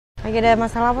Lagi ada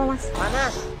masalah apa, Mas?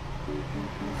 Panas.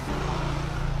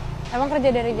 Emang kerja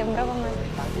dari jam berapa, Mas?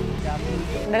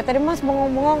 Dari tadi Mas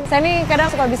bengong-bengong. Saya nih kadang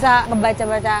suka bisa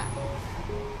ngebaca-baca.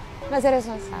 Nggak serius,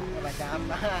 Mas. Baca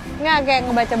apa? Nggak, kayak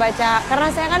ngebaca-baca. Karena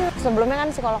saya kan sebelumnya kan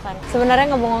psikolog kan. Sebenarnya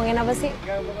ngebongongin apa sih?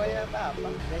 Gak pokoknya apa-apa.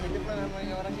 Ya hidup kan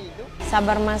namanya orang hidup.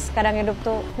 Sabar, Mas, kadang hidup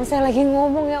tuh. Mas, saya lagi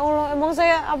ngomong, ya Allah. Emang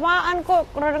saya apaan kok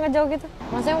rada ngejauh gitu?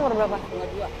 Mas, saya umur berapa?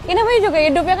 22. Ini namanya juga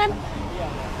hidup ya kan? Iya.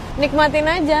 Nikmatin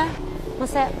aja.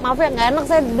 Mas, saya, maaf ya, nggak enak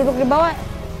saya duduk di bawah.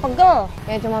 Pegel.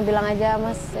 Ya cuma bilang aja,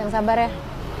 Mas, yang sabar ya.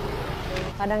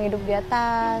 Kadang hidup di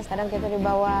atas, kadang kita di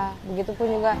bawah. Begitupun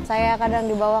juga saya kadang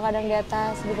di bawah, kadang di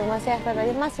atas. Gitu, Mas ya. Lihat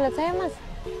aja, Mas, lihat saya, Mas.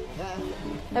 Ya.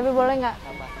 Tapi boleh nggak?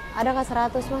 Apa? Ada nggak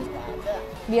 100, Mas? Ada.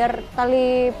 Biar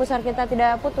tali pusar kita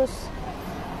tidak putus.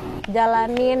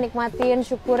 Jalanin, nikmatin,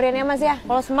 syukurin ya, Mas ya.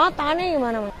 Kalau semangat tangannya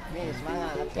gimana, Mas? Nih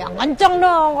semangat. Yang kenceng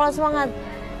dong kalau semangat.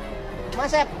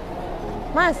 Masep.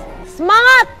 Mas,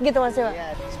 semangat gitu, Mas ya. Ya,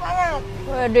 semangat.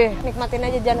 Waduh, nikmatin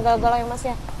aja, jangan galau-galau ya, Mas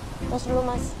ya. Terus dulu,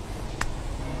 Mas.